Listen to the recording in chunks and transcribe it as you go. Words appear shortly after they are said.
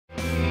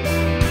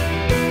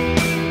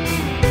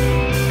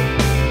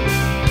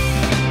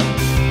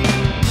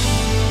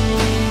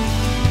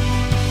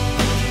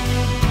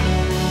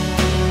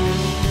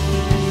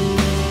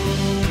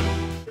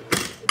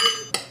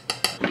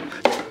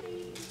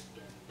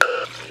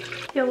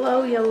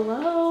Hello,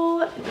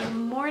 hello. Good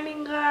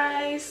morning,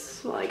 guys.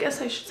 Well, I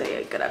guess I should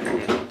say good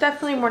afternoon.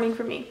 Definitely morning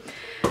for me.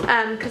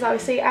 Because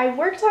obviously I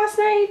worked last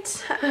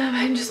night.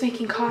 I'm just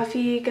making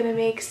coffee, gonna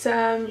make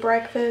some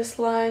breakfast,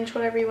 lunch,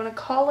 whatever you want to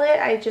call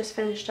it. I just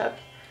finished up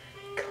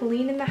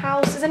cleaning the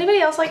house. Is anybody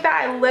else like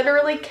that? I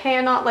literally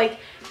cannot like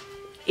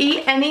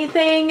eat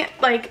anything,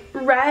 like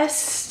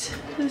rest,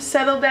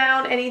 settle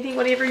down, anything,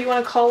 whatever you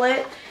want to call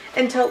it,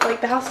 until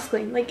like the house is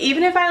clean. Like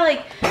even if I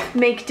like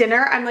make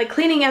dinner, I'm like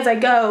cleaning as I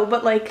go,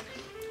 but like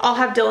I'll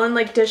have Dylan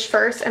like dish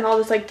first and I'll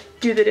just like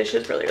do the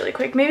dishes really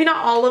quick. Maybe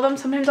not all of them.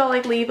 Sometimes I'll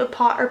like leave a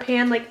pot or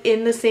pan like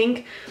in the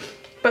sink,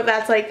 but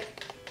that's like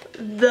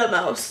the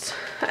most.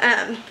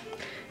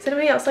 Is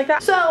anybody else like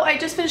that? So I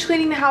just finished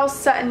cleaning the house.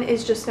 Sutton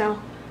is just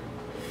now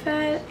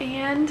fed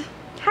and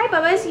hi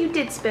Bubba's, you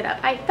did spit up.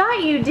 I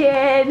thought you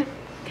did.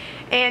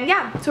 And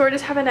yeah, so we're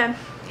just having a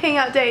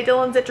hangout day.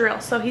 Dylan's at drill,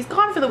 so he's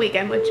gone for the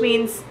weekend, which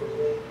means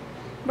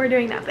we're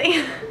doing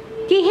nothing.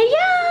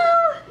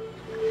 Hello!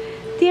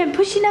 See, I'm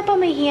pushing up on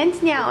my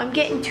hands now. I'm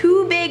getting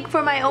too big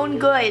for my own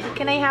good.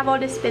 Can I have all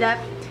this spit up?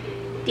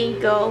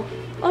 Thank you. Oh,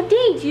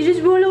 thanks. You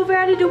just roll over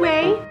out of the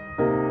way.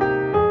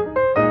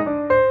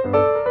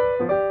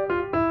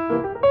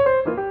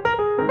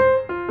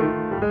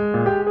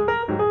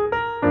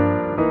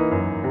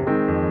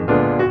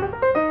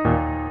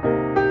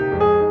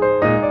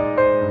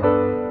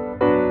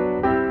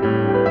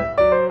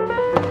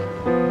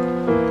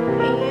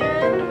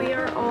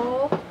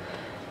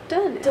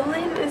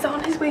 Dylan is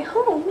on his way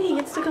home. He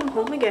gets to come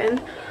home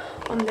again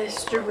on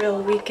this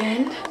drill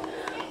weekend,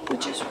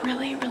 which is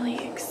really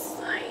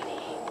exciting.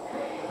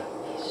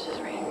 He's just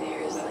right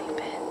there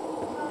sleeping.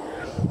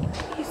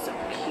 He's so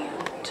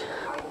cute.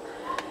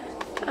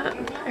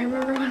 I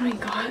remember when we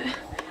got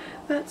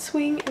that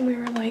swing and we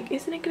were like,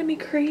 isn't it gonna be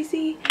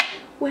crazy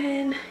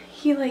when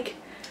he like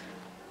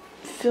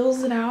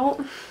fills it out?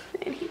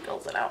 And he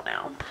fills it out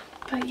now.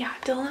 But yeah,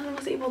 Dylan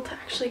was able to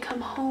actually come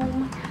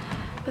home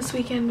this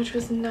weekend, which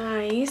was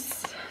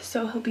nice.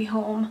 So he'll be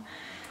home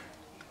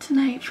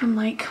tonight from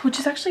like, which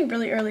is actually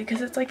really early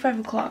because it's like 5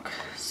 o'clock.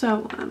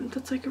 So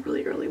that's like a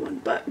really early one.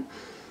 But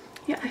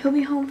yeah, he'll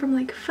be home from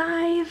like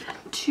 5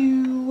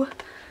 to,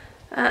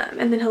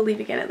 and then he'll leave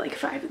again at like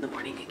 5 in the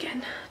morning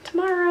again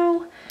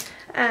tomorrow.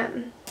 I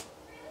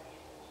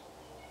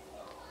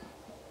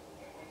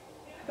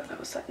thought that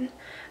was Sutton.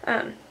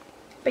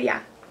 But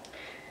yeah,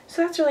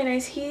 so that's really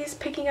nice. He's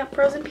picking up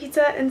frozen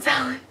pizza and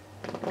salad.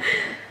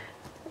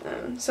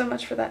 So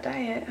much for that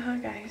diet, huh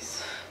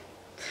guys?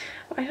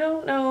 I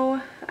don't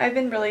know. I've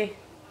been really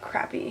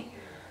crappy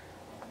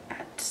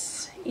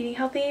at eating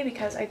healthy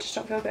because I just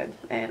don't feel good.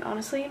 And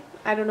honestly,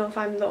 I don't know if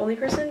I'm the only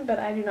person, but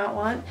I do not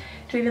want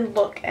to even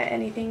look at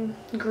anything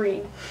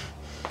green.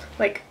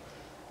 Like,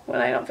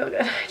 when I don't feel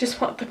good, I just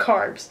want the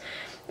carbs.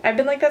 I've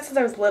been like that since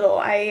I was little.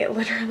 I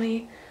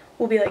literally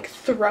will be like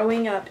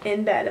throwing up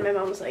in bed and my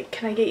mom was like,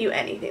 can I get you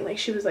anything? Like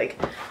she was like,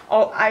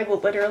 oh, I will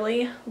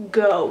literally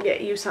go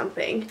get you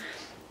something.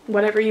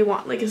 Whatever you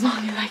want, like as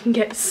long as I can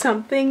get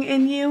something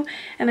in you.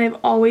 And I've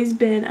always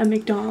been a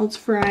McDonald's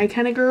fry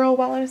kind of girl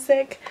while I was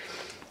sick.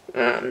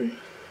 I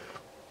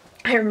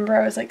remember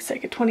I was like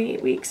sick at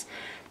 28 weeks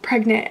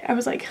pregnant. I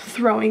was like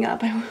throwing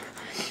up.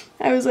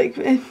 I was like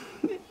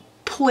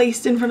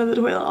placed in front of the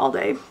toilet all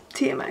day.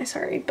 TMI,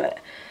 sorry, but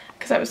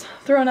because I was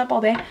throwing up all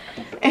day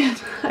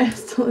and I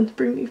asked Dylan to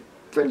bring me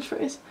french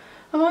fries.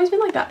 I've always been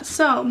like that.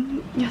 So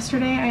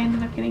yesterday I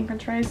ended up getting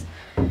french fries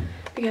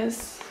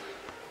because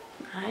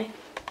I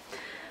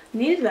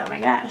needed them, I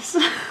guess.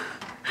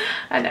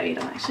 I know you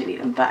don't actually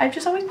need them, but I've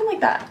just always been like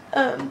that.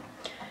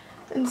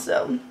 And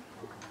so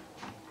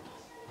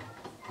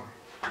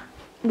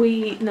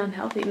we eat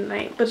unhealthy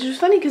tonight, but it's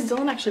just funny because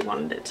Dylan actually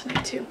wanted it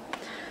tonight too.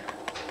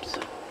 So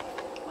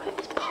what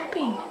is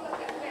popping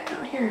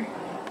out here?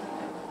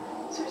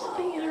 Is there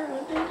something in our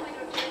oven?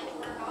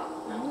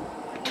 No,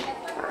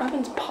 our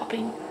oven's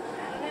popping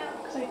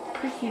because I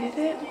preheated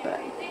it,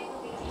 but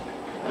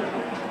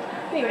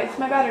anyways,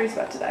 my battery's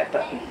about to die,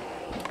 but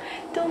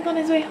Dylan's on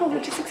his way home,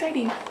 which is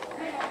exciting.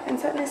 And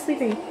Sutton is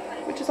sleeping,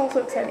 which is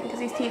also exciting because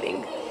he's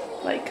teething.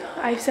 Like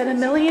I've said a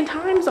million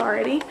times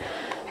already.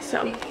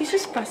 So he's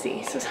just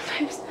fussy. So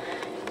sometimes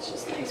it's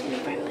just nice when he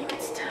finally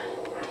gets to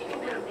take a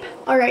nap.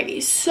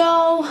 Alrighty,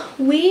 so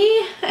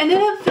we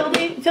ended up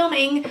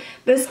filming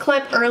this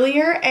clip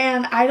earlier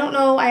and I don't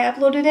know, I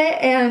uploaded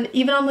it and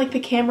even on like the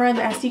camera and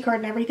the SD card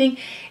and everything,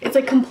 it's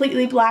like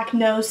completely black,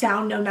 no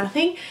sound, no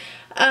nothing.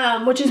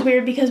 Which is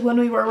weird because when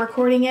we were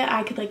recording it,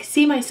 I could like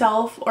see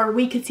myself, or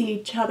we could see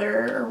each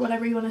other, or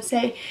whatever you want to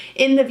say,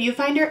 in the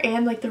viewfinder,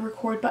 and like the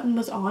record button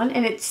was on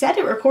and it said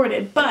it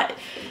recorded. But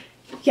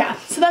yeah,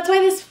 so that's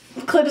why this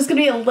clip is going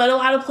to be a little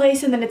out of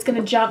place, and then it's going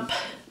to jump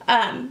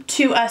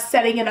to us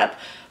setting it up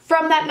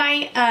from that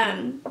night.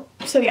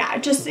 So yeah,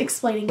 just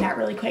explaining that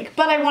really quick.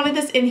 But I wanted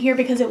this in here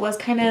because it was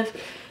kind of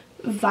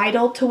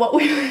vital to what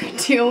we were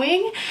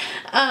doing.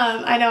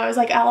 I know I was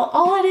like,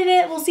 I'll edit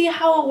it, we'll see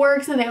how it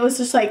works, and it was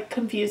just like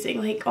confusing.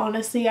 Like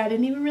honestly, I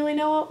didn't even really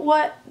know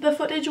what the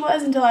footage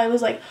was until I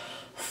was like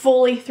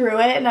fully through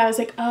it, and I was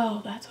like,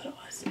 oh, that's what it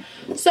was.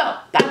 So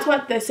that's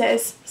what this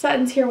is.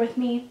 Sutton's here with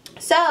me.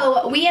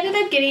 So we ended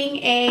up getting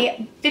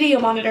a video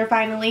monitor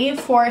finally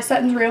for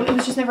Sutton's room. It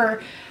was just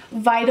never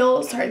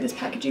vital. Sorry, this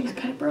packaging is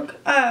kind of broke.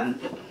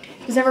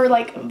 It was never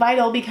like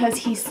vital because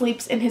he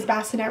sleeps in his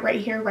bassinet right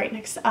here, right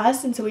next to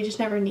us, and so we just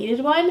never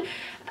needed one.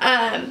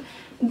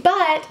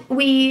 But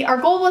our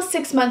goal was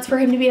 6 months for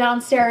him to be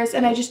downstairs,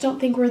 and I just don't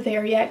think we're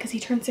there yet because he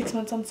turned 6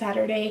 months on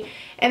Saturday,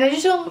 and I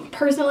just don't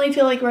personally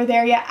feel like we're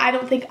there yet. I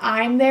don't think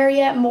I'm there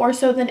yet, more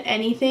so than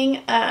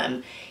anything.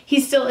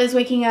 He still is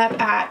waking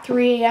up at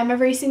 3 a.m.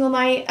 every single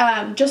night,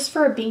 just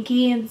for a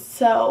binky, and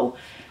so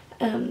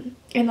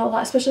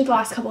especially the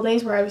last couple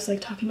days where I was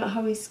like talking about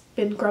how he's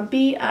been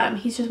grumpy,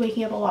 he's just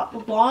waking up a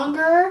lot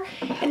longer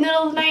in the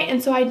middle of the night,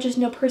 and so I just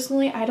know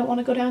personally I don't want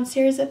to go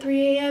downstairs at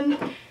 3 a.m.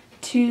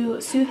 to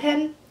soothe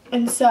him.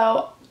 And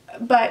so,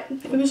 but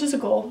it was just a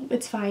goal.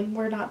 It's fine.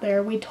 We're not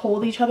there. We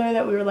told each other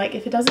that we were like,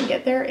 if it doesn't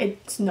get there,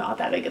 it's not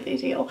that big of a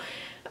deal.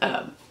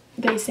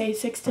 They say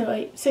 6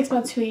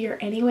 months to a year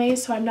anyway,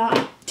 so I'm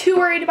not too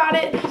worried about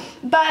it.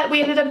 But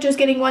we ended up just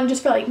getting one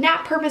just for like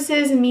nap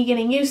purposes and me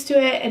getting used to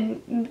it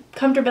and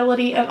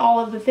comfortability and all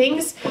of the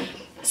things.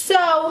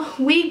 So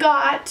we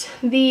got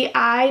the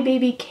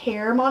iBaby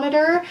Care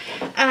monitor,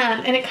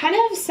 and it kind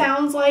of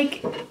sounds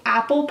like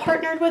Apple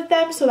partnered with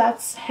them, so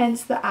that's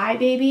hence the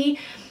iBaby.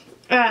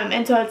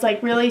 And so it's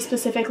like really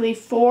specifically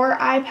for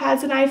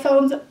iPads and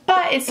iPhones,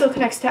 but it still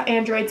connects to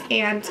Androids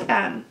and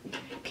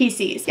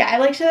PCs. Yeah, I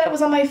liked that it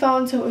was on my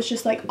phone, so it was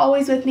just like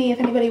always with me. If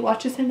anybody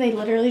watches him, they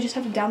literally just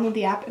have to download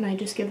the app and I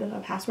just give them a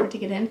password to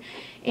get in,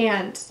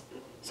 and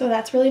so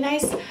that's really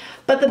nice.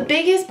 But the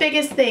biggest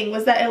thing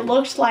was that it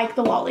looked like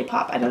the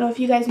Lollipop. I don't know if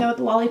you guys know what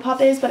the Lollipop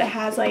is, but it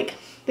has like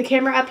the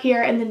camera up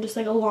here and then just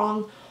like a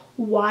long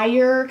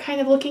wire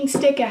kind of looking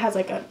stick. It has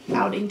like a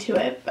outing to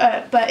it,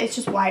 but it's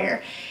just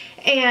wire.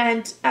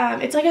 And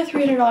it's like a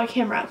 $300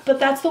 camera, but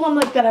that's the one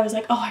like that I was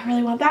like, oh, I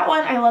really want that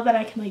one. I love that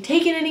I can like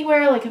take it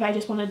anywhere. Like if I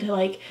just wanted to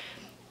like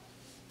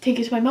take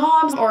it to my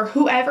mom's or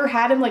whoever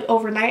had him like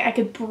overnight, I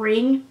could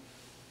bring,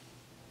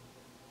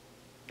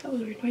 that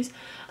was a weird noise.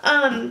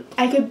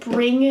 I could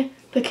bring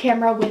the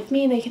camera with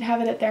me and they can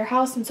have it at their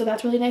house, and so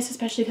that's really nice,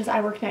 especially because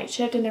I work night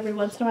shift and every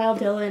once in a while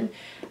Dylan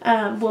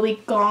will be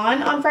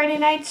gone on Friday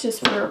nights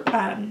just for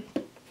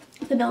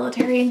the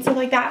military and stuff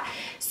like that.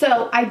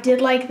 So I did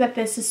like that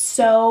this is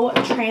so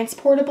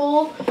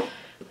transportable.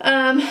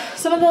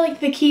 Some of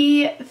the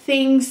key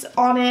things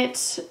on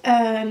it,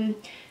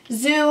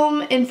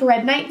 zoom,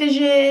 infrared night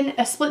vision,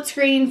 a split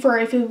screen for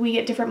if we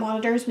get different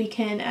monitors, we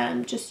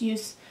can just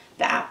use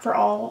the app for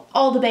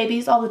all the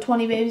babies, all the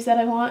 20 babies that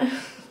I want.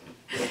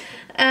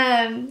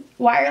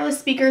 Wireless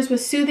speakers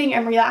with soothing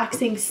and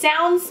relaxing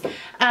sounds.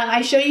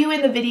 I show you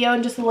in the video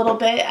in just a little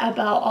bit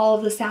about all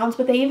of the sounds,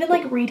 but they even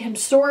like read him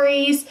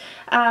stories,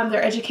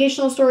 they're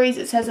educational stories.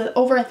 It says that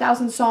over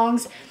 1,000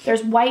 songs.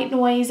 There's white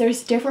noise,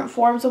 there's different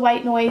forms of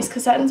white noise,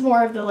 because Sutton's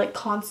more of the like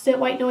constant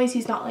white noise.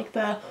 He's not like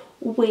the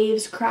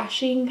waves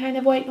crashing kind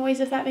of white noise,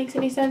 if that makes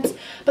any sense.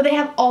 But they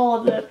have all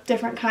of the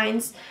different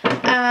kinds.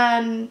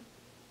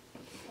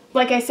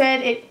 Like I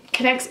said, it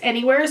connects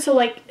anywhere. So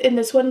like in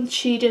this one,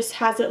 she just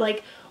has it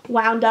like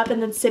wound up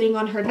and then sitting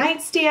on her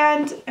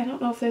nightstand. I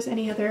don't know if there's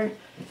any other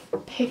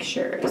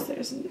pictures.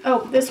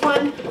 Oh, this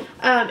one,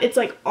 it's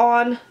like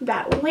on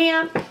that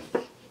lamp.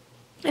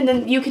 And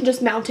then you can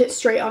just mount it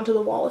straight onto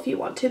the wall if you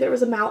want to. There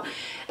was a mount.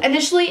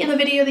 Initially in the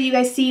video that you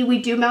guys see,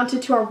 we do mount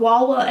it to our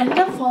wall. Well, it ended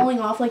up falling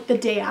off like the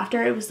day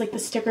after. It was like the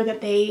sticker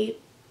that they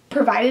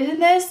provided in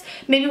this.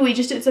 Maybe we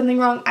just did something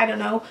wrong, I don't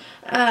know.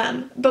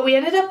 But we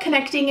ended up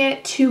connecting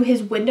it to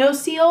his window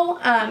seal,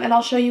 and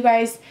I'll show you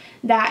guys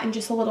that in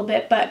just a little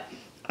bit. But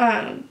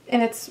and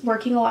it's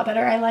working a lot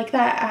better. I like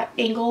that at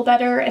angle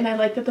better, and I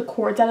like that the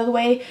cord's out of the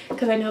way,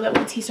 because I know that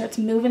once he starts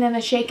moving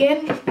and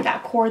shaking,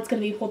 that cord's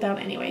gonna be pulled down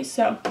anyway.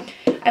 So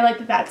I like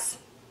that that's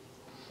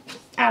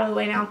out of the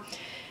way now.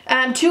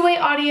 Two-way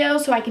audio,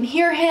 so I can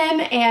hear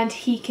him and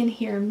he can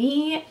hear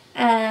me.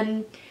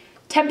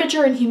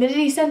 Temperature and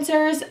humidity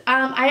sensors.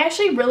 I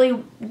actually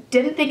really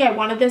didn't think I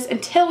wanted this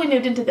until we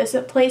moved into this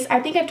place.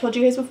 I think I've told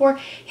you guys before,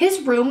 his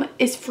room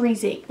is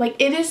freezing. Like,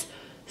 it is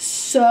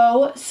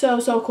so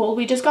cold.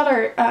 We just got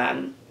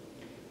our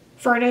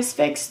furnace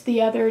fixed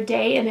the other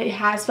day, and it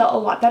has felt a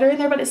lot better in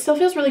there, but it still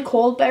feels really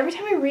cold. But every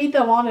time I read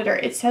the monitor,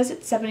 it says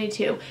it's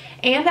 72,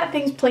 and that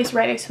thing's placed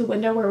right next to the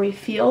window where we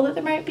feel that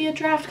there might be a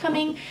draft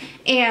coming,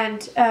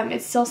 and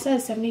it still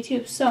says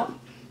 72. So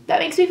that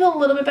makes me feel a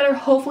little bit better.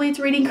 Hopefully it's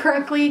reading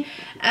correctly.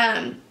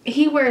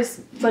 He wears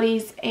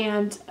footies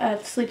and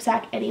a sleep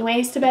sack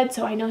anyways to bed,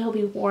 so I know he'll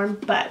be warm,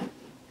 but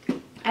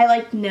I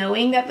like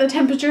knowing that the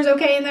temperature's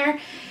okay in there.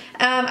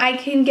 I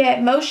can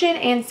get motion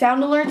and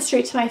sound alerts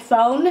straight to my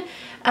phone.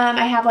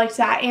 I have like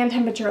that and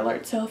temperature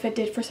alerts, so if it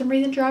did for some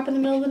reason drop in the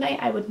middle of the night,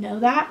 I would know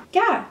that.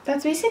 Yeah,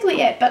 that's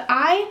basically it, but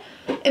I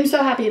am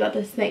so happy about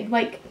this thing.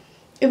 Like,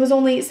 it was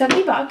only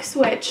 70 bucks,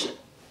 which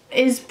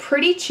is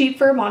pretty cheap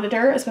for a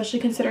monitor, especially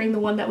considering the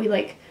one that we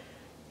like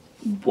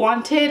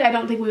wanted. I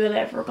don't think we would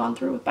have ever gone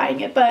through with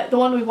buying it, but the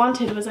one we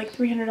wanted was like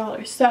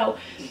 $300, so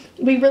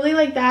we really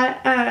like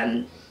that.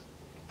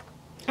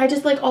 I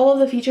just like all of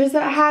the features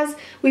that it has.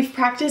 We've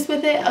practiced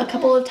with it a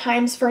couple of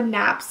times for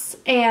naps,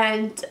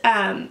 and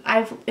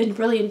I've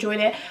really enjoyed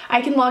it.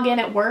 I can log in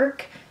at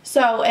work,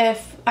 so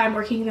if I'm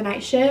working the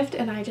night shift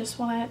and I just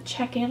want to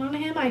check in on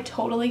him, I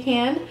totally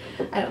can.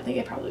 I don't think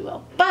I probably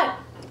will, but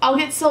I'll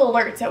get still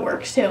alerts at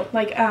work too.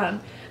 Like I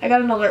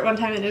got an alert one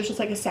time and it was just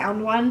like a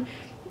sound one,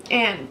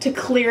 and to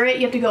clear it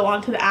you have to go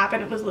onto the app,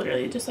 and it was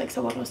literally just like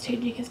someone was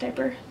changing his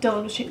diaper.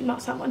 Dylan was changing,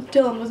 not someone,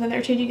 Dylan was in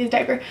there changing his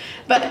diaper,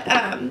 but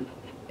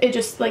it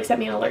just like sent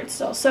me an alert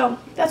still. So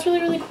that's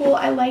really, really cool.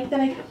 I like that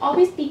I can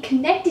always be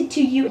connected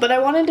to you. But I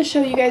wanted to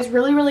show you guys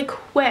really, really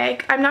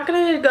quick. I'm not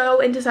going to go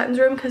into Sutton's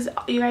room because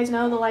you guys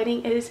know the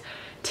lighting is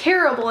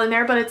terrible in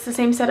there, but it's the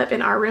same setup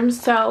in our room.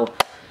 So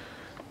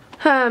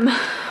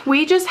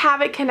we just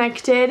have it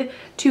connected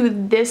to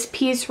this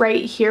piece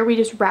right here. We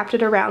just wrapped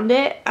it around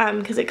it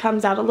because it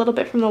comes out a little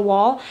bit from the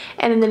wall,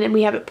 and then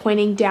we have it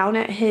pointing down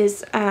at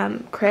his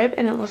crib,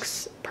 and it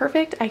looks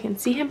perfect. I can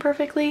see him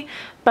perfectly,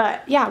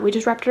 but yeah, we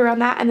just wrapped it around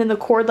that, and then the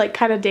cord like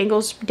kind of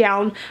dangles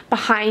down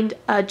behind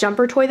a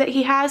jumper toy that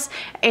he has,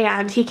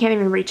 and he can't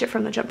even reach it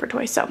from the jumper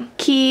toy. So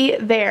key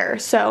there.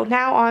 So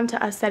now on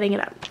to us setting it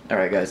up. All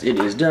right guys, it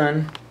is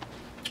done.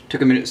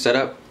 Took a minute to set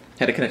up,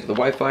 had to connect to the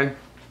Wi-Fi,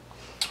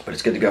 but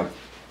it's good to go.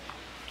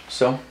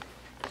 So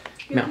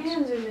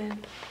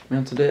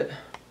mounted it.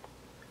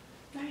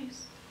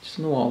 Nice. Just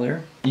on the wall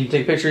there. You can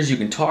take pictures, you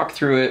can talk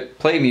through it,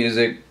 play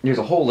music. There's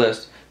a whole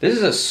list. This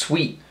is a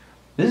sweet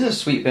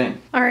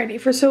thing. Alrighty,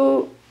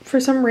 for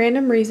some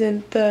random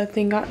reason the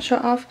thing got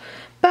shut off,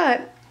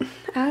 but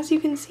as you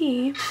can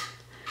see,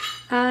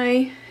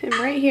 I am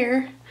right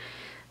here.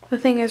 The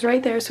thing is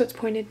right there, so it's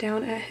pointed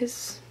down at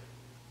his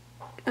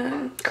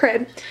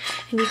crib,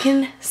 and you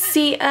can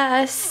see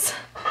us.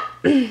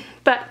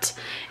 But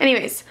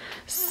anyways,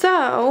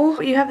 so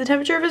you have the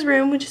temperature of his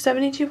room, which is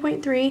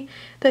 72.3,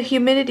 the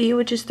humidity,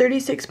 which is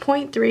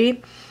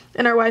 36.3,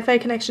 and our Wi-Fi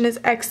connection is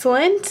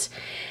excellent.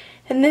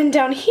 And then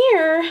down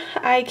here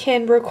I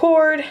can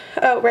record,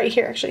 oh, right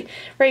here actually,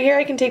 right here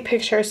I can take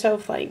pictures. So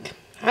if like,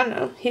 I don't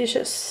know, he's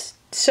just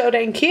so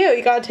dang cute,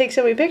 you gotta take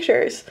so many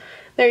pictures.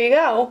 There you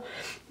go.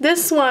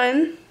 This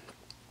one,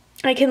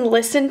 I can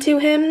listen to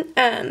him.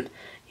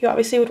 You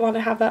obviously would want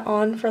to have that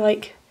on for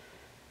like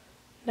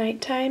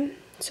nighttime,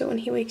 so when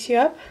he wakes you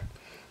up.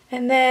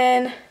 And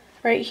then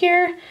right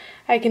here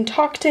I can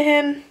talk to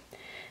him.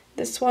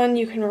 This one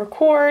you can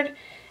record,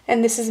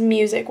 and this is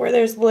music, where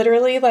there's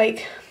literally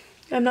like,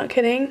 I'm not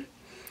kidding,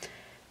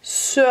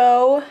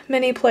 so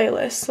many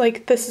playlists.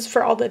 Like this is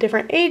for all the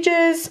different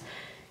ages.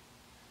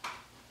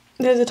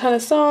 There's a ton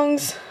of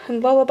songs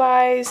and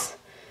lullabies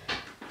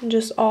and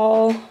just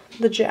all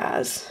the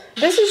jazz.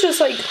 This is just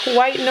like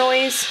white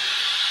noise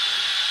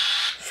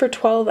for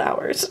 12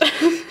 hours.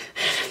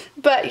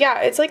 But yeah,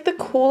 it's like the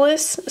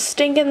coolest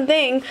stinking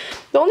thing.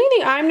 The only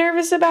thing I'm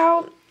nervous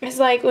about is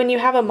like when you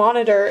have a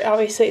monitor,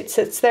 obviously it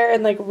sits there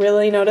and like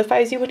really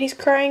notifies you when he's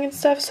crying and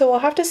stuff. So we'll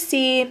have to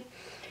see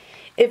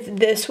if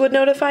this would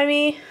notify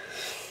me.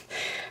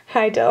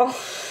 Hi, Dill.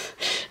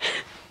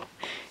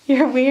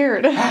 You're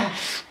weird. We'll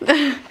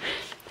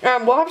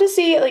have to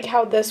see like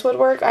how this would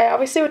work. I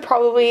obviously would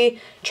probably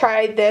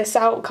try this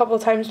out a couple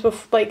of times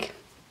before, like,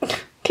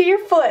 get your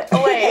foot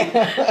away.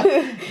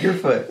 Your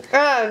foot.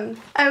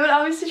 I would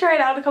obviously try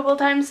it out a couple of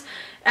times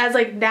as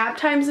like nap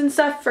times and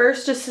stuff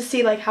first, just to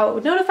see like how it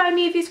would notify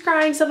me if he's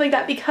crying, stuff like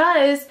that,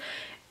 because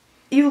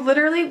you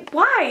literally,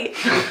 why?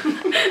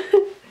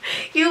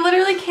 You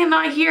literally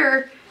cannot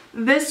hear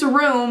this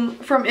room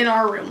from in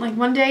our room. Like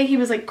one day he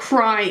was like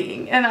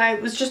crying, and I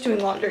was just doing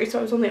laundry, so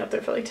I was only up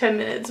there for like 10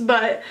 minutes,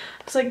 but I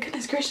was like,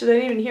 goodness gracious, I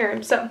didn't even hear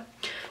him. So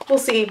we'll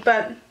see,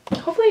 but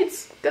hopefully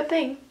it's a good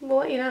thing. We'll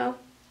let you know.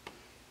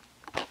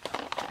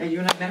 Hey, you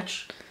and I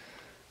match?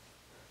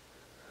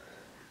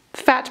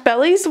 Fat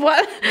bellies?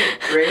 What?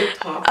 Gray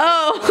top.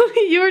 Oh,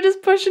 you were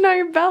just pushing out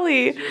your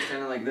belly. You were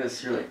standing like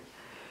this. You're like.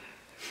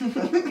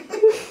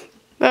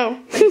 Oh.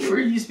 You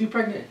used to be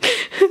pregnant.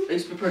 I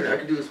used to be pregnant. I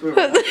could do this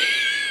forever.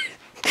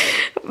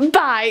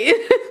 Bye.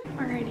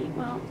 Alrighty,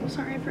 well,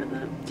 sorry for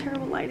the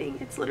terrible lighting.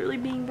 It's literally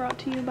being brought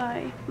to you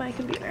by my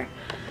computer.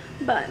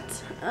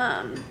 But,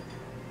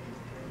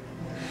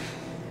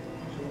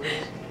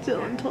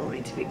 Dylan told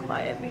me to be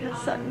quiet because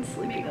Sutton's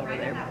sleeping over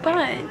there.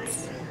 But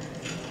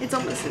it's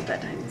almost his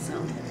bedtime,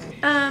 so.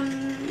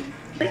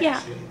 But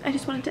yeah, I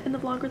just wanted to end the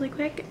vlog really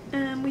quick.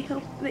 We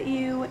hope that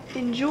you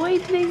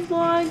enjoyed today's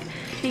vlog.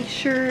 Make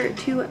sure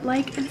to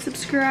like and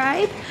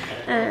subscribe.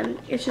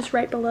 It's just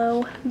right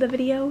below the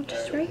video,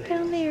 just right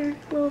down there.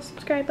 Little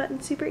subscribe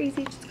button, super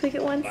easy. Just click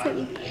it once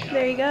and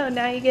there you go.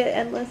 Now you get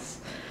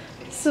endless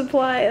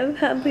supply of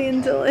Happy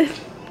and Dylan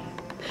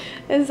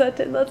and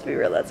Sutton. Let's be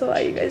real, that's why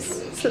you guys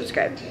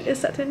subscribe, is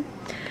Sutton.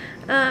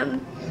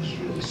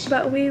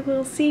 But we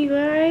will see you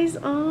guys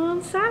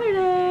on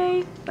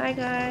Saturday. Bye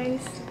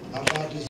guys.